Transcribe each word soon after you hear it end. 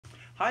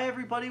Hi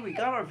everybody, we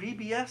got our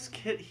VBS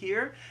kit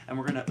here and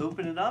we're going to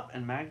open it up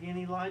and Maggie and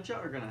Elijah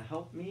are going to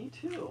help me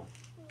too.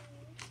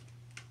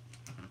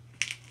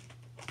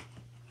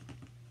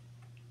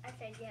 I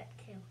said yeah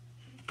too.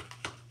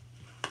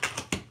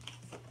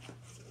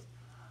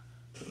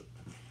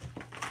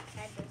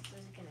 Said this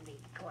was going to be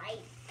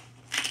great.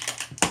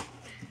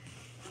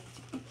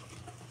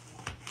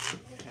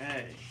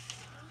 Okay.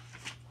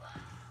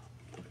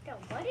 So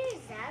what is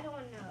that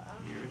on the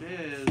Here it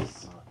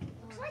is.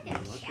 Looks like a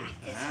Look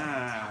cactus at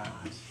that.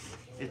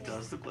 It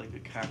does look like a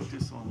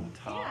cactus on the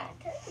top.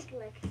 Yeah, it does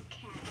look like a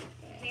cactus.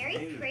 Very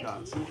Okay, pretty. we've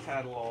got some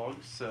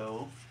catalogs.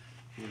 So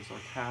here's our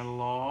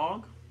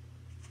catalog.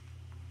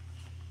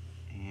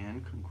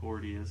 And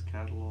Concordia's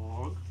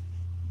catalog.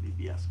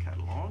 VBS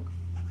catalog.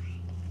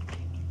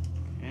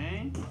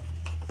 Okay. Move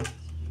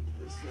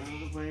this out of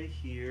the way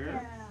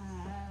here.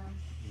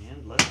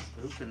 And let's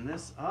open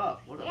this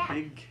up. What a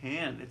big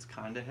can. It's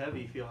kind of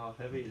heavy. Feel how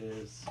heavy it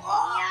is.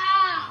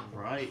 Yeah.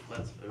 All right,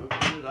 let's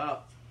open it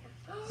up.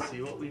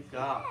 See what we've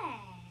got.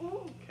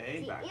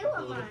 Okay, back up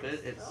a little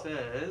bit. It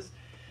says,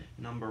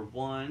 number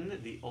 1,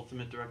 the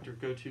Ultimate Director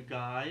Go-To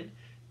Guide.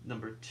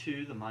 Number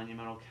 2, the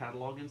Monumental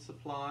Catalog and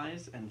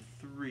Supplies. And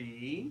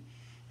 3,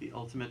 the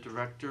Ultimate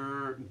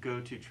Director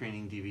Go-To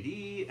Training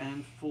DVD.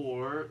 And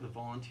 4, the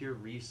Volunteer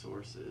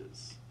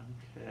Resources.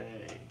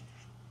 Okay.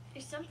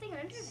 There's something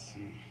under there.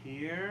 See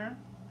here.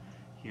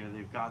 Here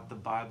they've got the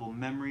Bible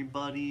Memory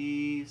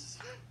Buddies.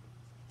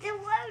 The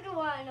road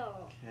runner.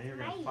 Okay, we're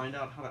going to find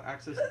out how to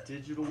access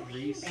digital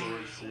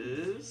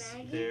resources.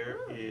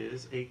 There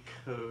is a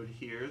code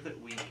here that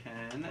we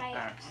can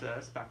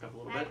access. Back up a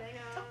little bit.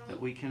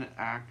 That we can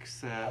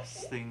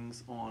access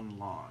things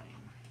online.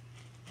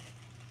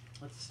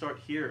 Let's start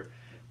here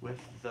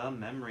with the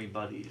Memory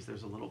Buddies.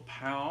 There's a little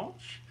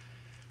pouch.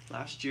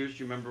 Last year's, do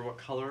you remember what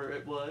color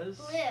it was?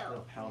 Blue.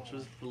 The pouch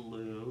was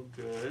blue,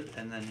 good.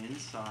 And then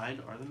inside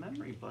are the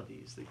Memory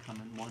Buddies. They come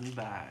in one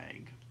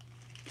bag.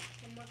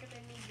 And we're going to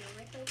need to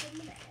rip open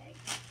the bag.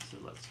 So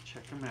let's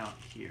check them out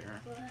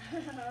here.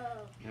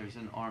 Whoa. There's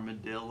an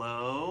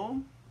armadillo.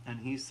 And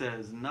he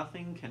says,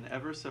 nothing can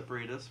ever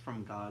separate us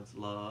from God's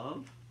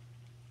love.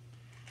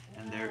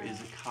 And there is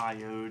a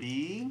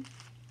coyote.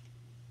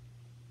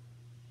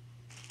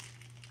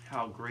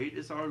 How great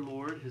is our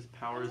Lord, his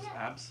power is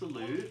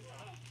absolute.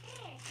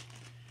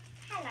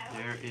 Hello.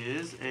 There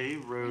is a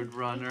road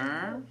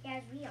runner, He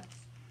has wheels.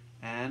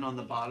 and on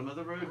the bottom of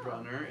the road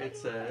runner it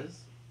says,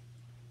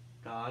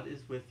 God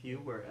is with you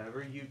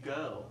wherever you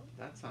go.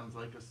 That sounds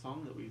like a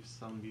song that we've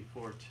sung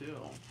before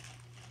too.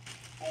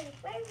 Hey,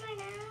 road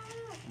runner.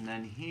 And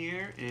then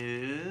here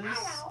is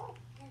Hello.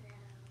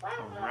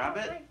 a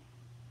rabbit.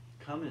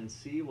 Come and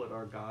see what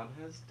our God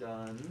has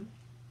done.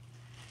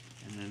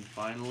 And then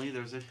finally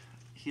there's a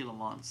Gila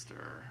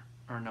monster.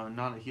 Or no,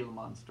 not a Gila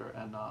monster.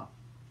 And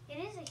It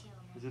is a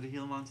Gila. is it a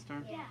Gila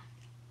monster? Yeah.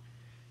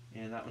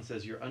 And that one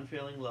says, your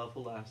unfailing love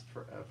will last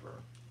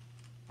forever.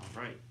 All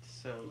right,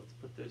 so let's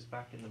put those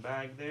back in the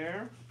bag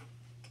there.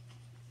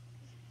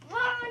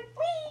 Run,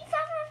 please.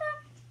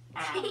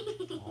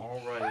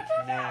 All right,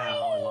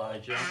 now,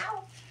 Elijah,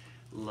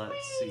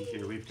 let's see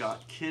here. We've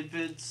got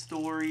Kidvid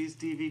Stories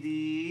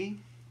DVD,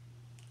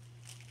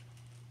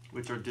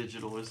 which are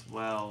digital as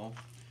well.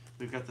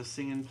 We've got the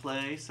Sing and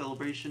Play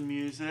Celebration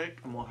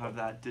Music, and we'll have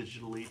that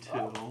digitally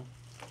too.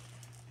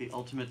 The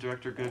Ultimate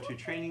Director Go-To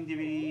Training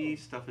DVD.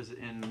 Stuff is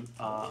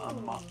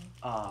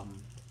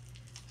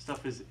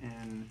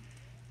in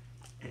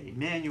a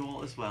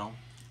manual as well.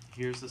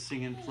 Here's the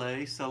Sing and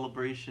Play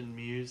Celebration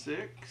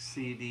Music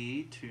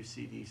CD, 2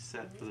 CD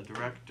set for the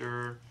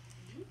director.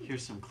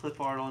 Here's some clip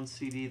art on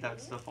CD.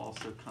 That stuff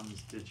also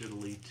comes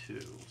digitally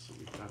too. So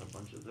we've got a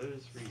bunch of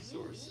those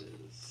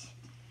resources.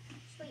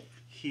 Sweet.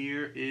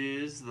 Here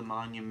is the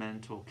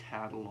Monumental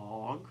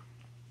catalog,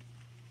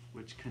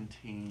 which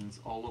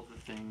contains all of the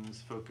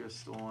things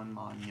focused on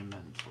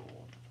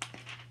Monumental.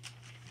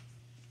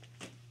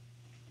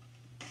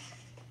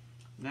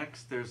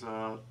 Next, there's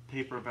a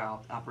paper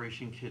about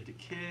Operation Kid to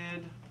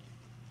Kid,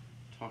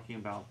 talking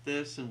about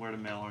this and where to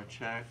mail our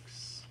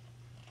checks,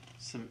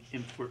 some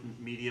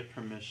important media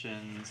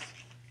permissions,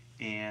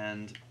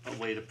 and a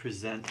way to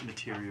present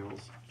materials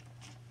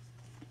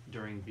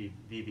during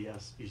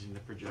VBS using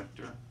the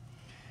projector.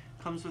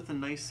 Comes with a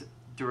nice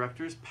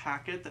director's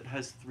packet that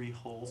has 3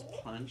 holes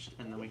punched,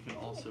 and then we can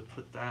also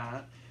put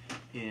that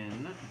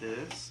in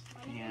this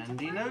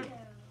handy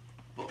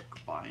notebook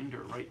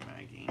binder, right,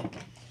 Maggie?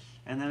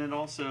 And then it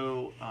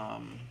also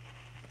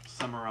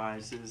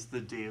summarizes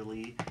the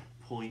daily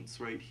points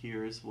right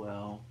here as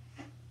well.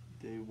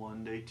 Day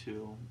 1, day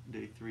 2,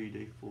 day 3,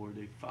 day 4,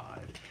 day 5.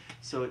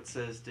 So it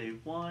says day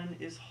 1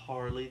 is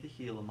Harley the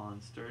Gila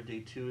monster, day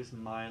 2 is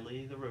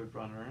Miley the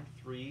roadrunner,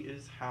 3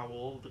 is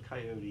Howl the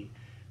coyote,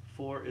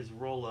 4 is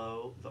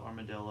Rollo the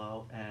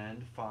armadillo,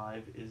 and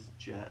 5 is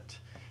Jet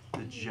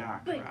the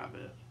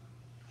jackrabbit.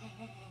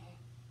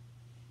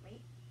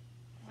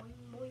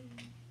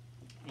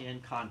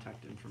 And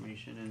contact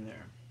information in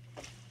there.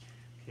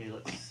 Okay,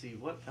 let's see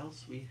what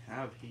else we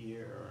have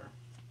here.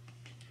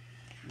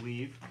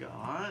 We've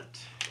got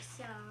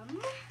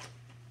some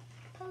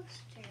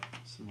posters.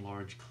 Some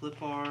large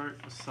clip art,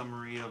 a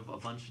summary of a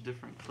bunch of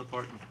different clip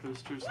art and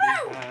posters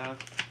Whoa! they have.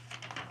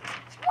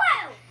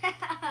 Whoa!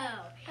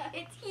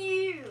 It's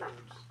huge.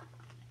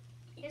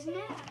 Isn't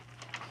it?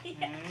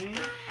 Okay.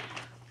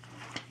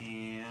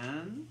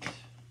 And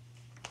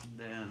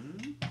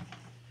then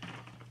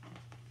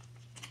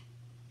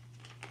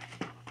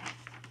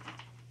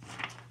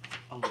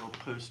a little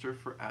poster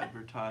for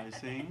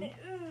advertising.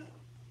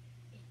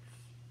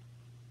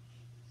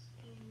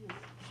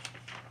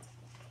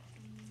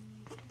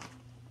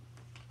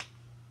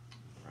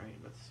 Right,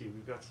 let's see,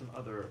 we've got some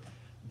other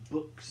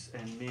books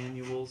and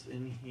manuals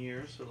in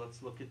here, so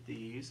let's look at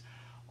these.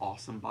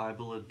 Awesome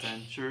Bible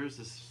Adventures,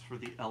 this is for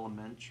the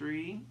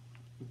elementary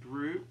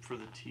group, for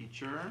the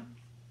teacher.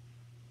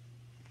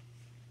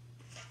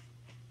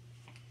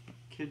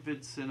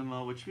 KidVid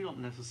Cinema, which we don't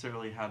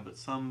necessarily have, but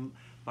some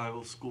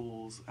Bible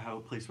schools have a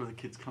place where the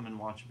kids come and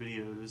watch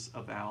videos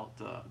about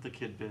the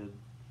KidVid,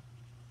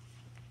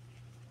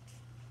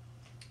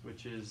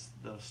 which is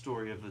the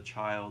story of the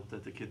child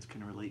that the kids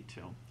can relate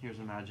to. Here's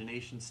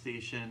Imagination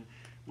Station,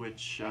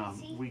 which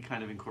we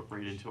kind of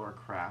incorporate into our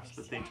crafts,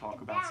 but they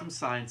talk about some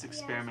science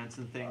experiments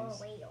and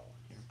things.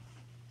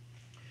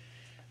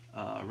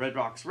 Red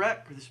Rocks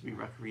Rec, this would be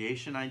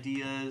recreation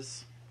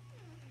ideas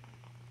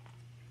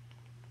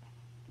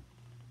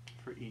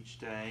for each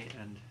day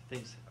and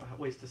things,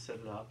 ways to set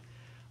it up.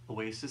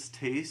 Oasis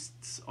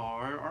Tastes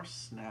are our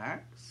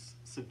snacks,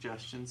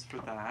 suggestions for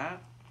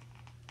that.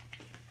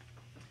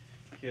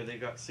 Here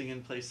they've got Sing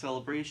and Play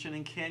Celebration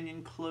and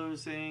Canyon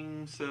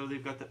Closing, so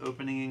they've got the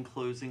opening and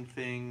closing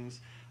things,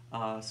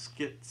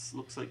 skits,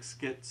 looks like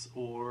skits,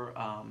 or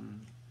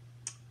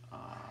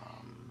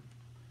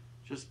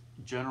just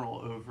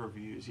general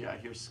overviews. Yeah,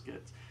 here's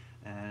skits.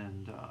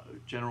 And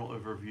general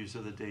overviews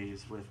of the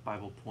days with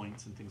Bible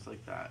points and things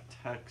like that.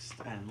 Text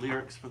and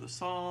lyrics for the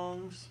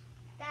songs.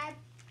 Dad,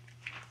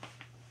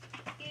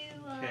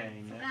 you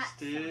Okay,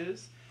 next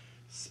is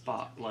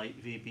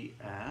Spotlight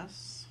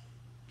VBS.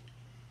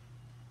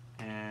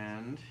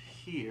 And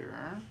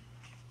here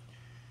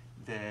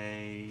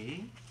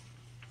they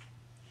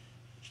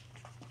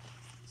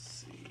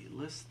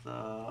list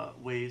the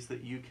ways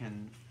that you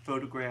can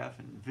photograph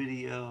and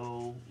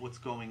video what's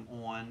going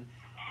on.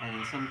 And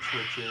in some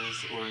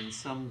churches or in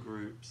some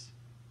groups,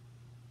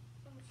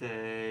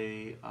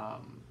 they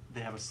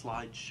have a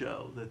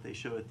slideshow that they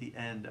show at the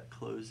end at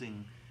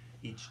closing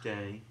each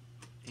day,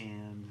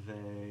 and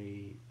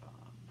they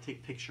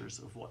take pictures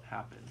of what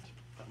happened.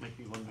 That might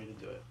be one way to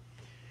do it.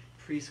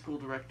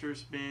 Preschool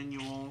Director's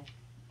Manual,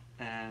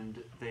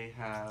 and they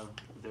have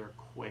their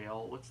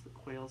quail. What's the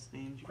quail's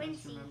name? Do you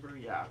guys remember?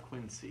 Yeah,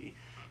 Quincy.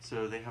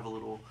 So they have a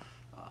little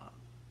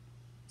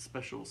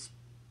special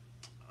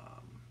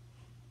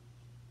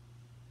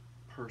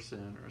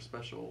person or a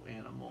special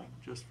animal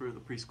just for the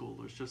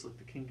preschoolers, just like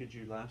the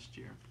Kinkajou last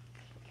year.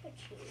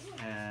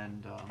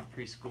 And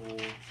preschool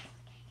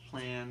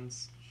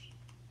plans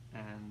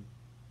and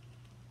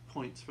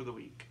points for the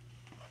week.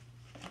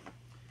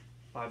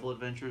 Bible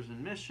Adventures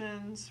and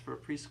Missions for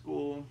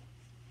preschool.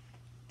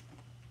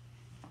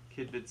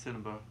 KidVid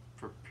Cinema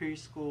for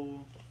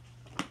preschool.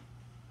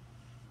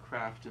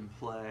 Craft and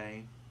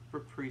Play for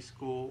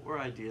preschool, or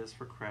ideas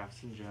for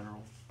crafts in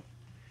general.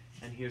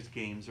 And here's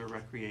games or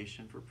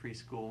recreation for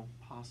preschool,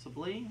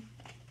 possibly.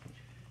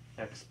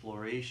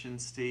 Exploration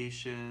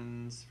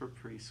stations for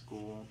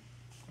preschool.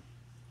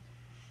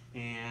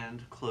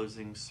 And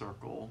closing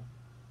circle.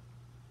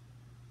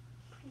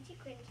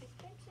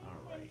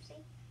 Alright.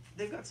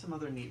 They've got some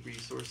other neat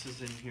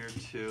resources in here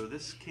too.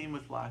 This came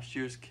with last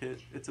year's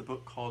kit. It's a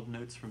book called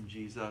Notes from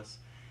Jesus.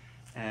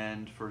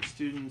 And for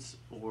students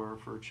or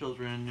for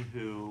children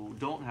who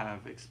don't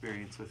have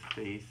experience with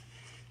faith,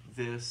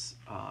 this,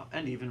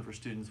 and even for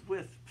students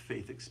with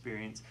faith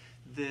experience,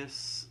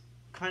 this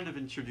kind of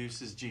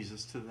introduces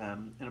Jesus to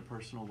them in a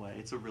personal way.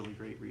 It's a really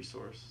great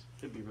resource.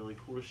 It'd be really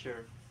cool to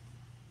share.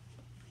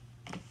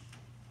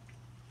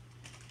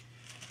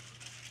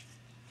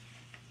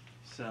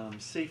 Some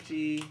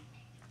safety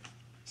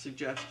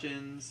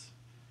suggestions,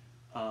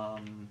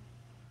 and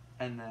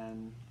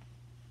then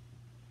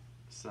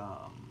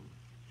some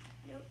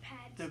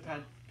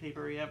notepad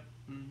paper, yep.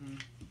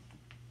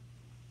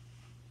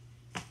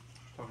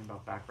 Talking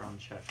about background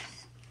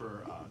checks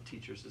for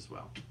teachers as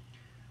well.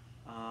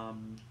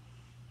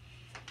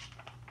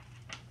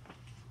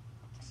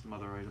 Some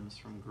other items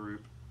from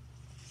group.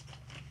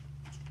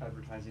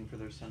 Advertising for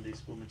their Sunday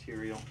school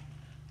material.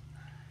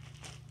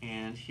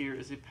 And here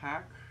is a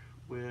pack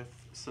with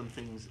some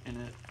things in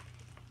it.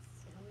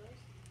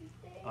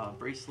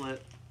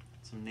 Bracelet,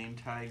 some name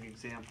tag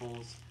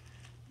examples,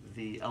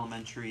 the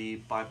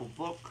elementary Bible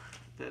book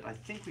that I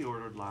think we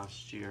ordered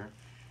last year,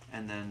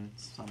 and then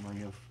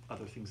summary of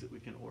other things that we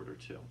can order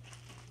too.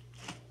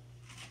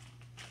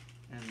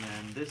 And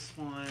then this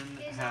one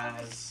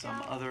has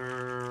some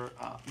other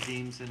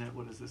games in it.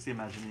 What is this? The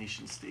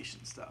Imagination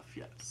Station stuff,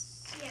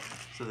 yes. Yeah.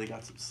 So they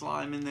got some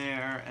slime in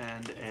there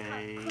and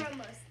a...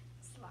 Chromo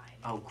slime.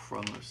 Oh,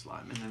 Chromo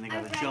slime. And then they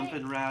got a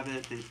jumping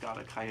rabbit. They've got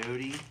a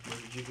coyote.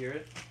 Where did you hear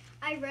it?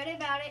 I read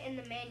about it in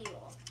the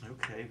manual.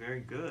 Okay,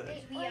 very good.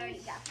 We already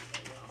got the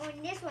manual.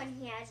 On this one,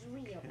 he has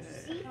wheels.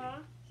 Okay. See?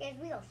 He has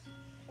wheels.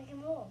 Make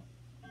him roll.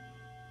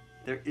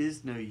 There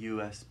is no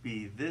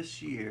USB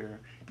this year.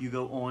 You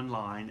go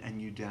online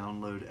and you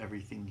download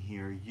everything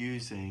here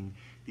using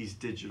these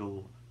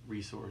digital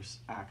resource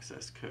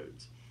access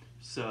codes.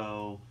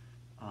 So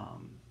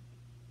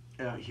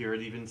here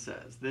it even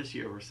says, this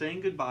year we're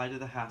saying goodbye to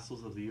the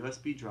hassles of the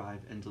USB drive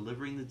and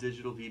delivering the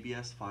digital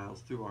VBS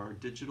files through our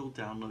digital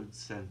download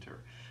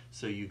center.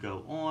 So you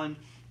go on,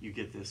 you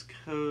get this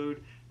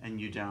code,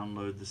 and you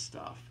download the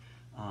stuff.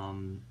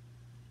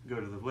 Go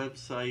to the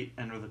website,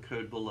 enter the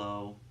code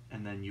below,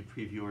 and then you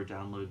preview or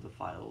download the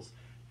files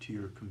to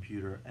your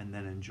computer and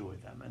then enjoy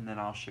them. And then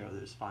I'll share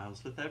those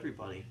files with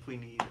everybody if we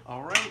need.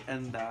 All right,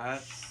 and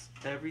that's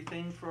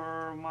everything for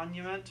our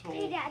Monumental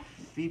Hey, Dad.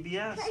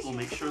 VBS. We'll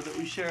make sure that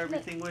we share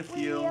everything with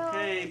you.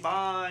 Okay,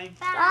 bye.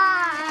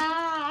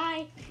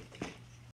 Bye.